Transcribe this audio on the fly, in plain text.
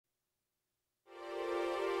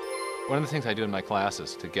One of the things I do in my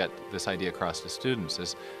classes to get this idea across to students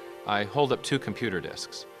is I hold up two computer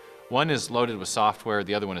disks. One is loaded with software,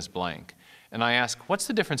 the other one is blank. And I ask, what's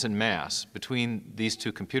the difference in mass between these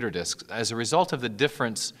two computer disks as a result of the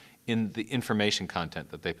difference in the information content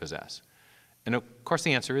that they possess? And of course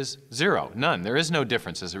the answer is zero, none. There is no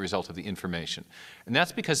difference as a result of the information. And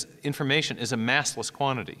that's because information is a massless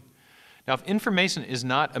quantity. Now, if information is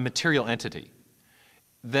not a material entity,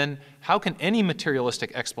 then how can any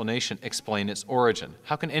materialistic explanation explain its origin?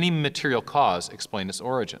 How can any material cause explain its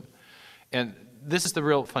origin? And this is the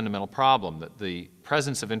real fundamental problem that the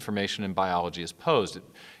presence of information in biology has posed.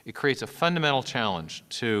 It creates a fundamental challenge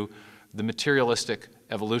to the materialistic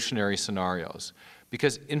evolutionary scenarios,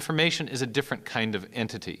 because information is a different kind of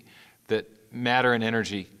entity that matter and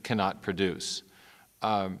energy cannot produce.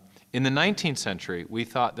 In the 19th century, we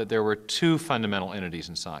thought that there were two fundamental entities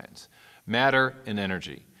in science, matter and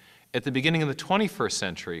energy. At the beginning of the 21st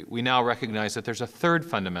century, we now recognize that there's a third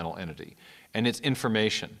fundamental entity, and it's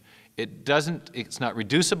information. It's not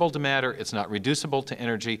reducible to matter, it's not reducible to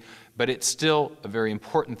energy, but it's still a very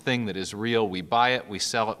important thing that is real. We buy it, we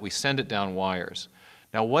sell it, we send it down wires.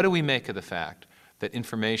 Now, what do we make of the fact that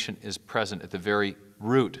information is present at the very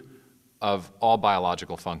root of all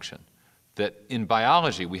biological function? That in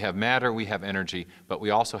biology, we have matter, we have energy, but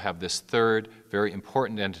we also have this third, very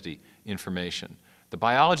important entity, information. The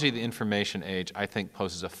biology of the information age, I think,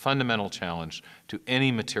 poses a fundamental challenge to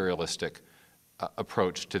any materialistic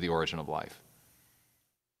approach to the origin of life.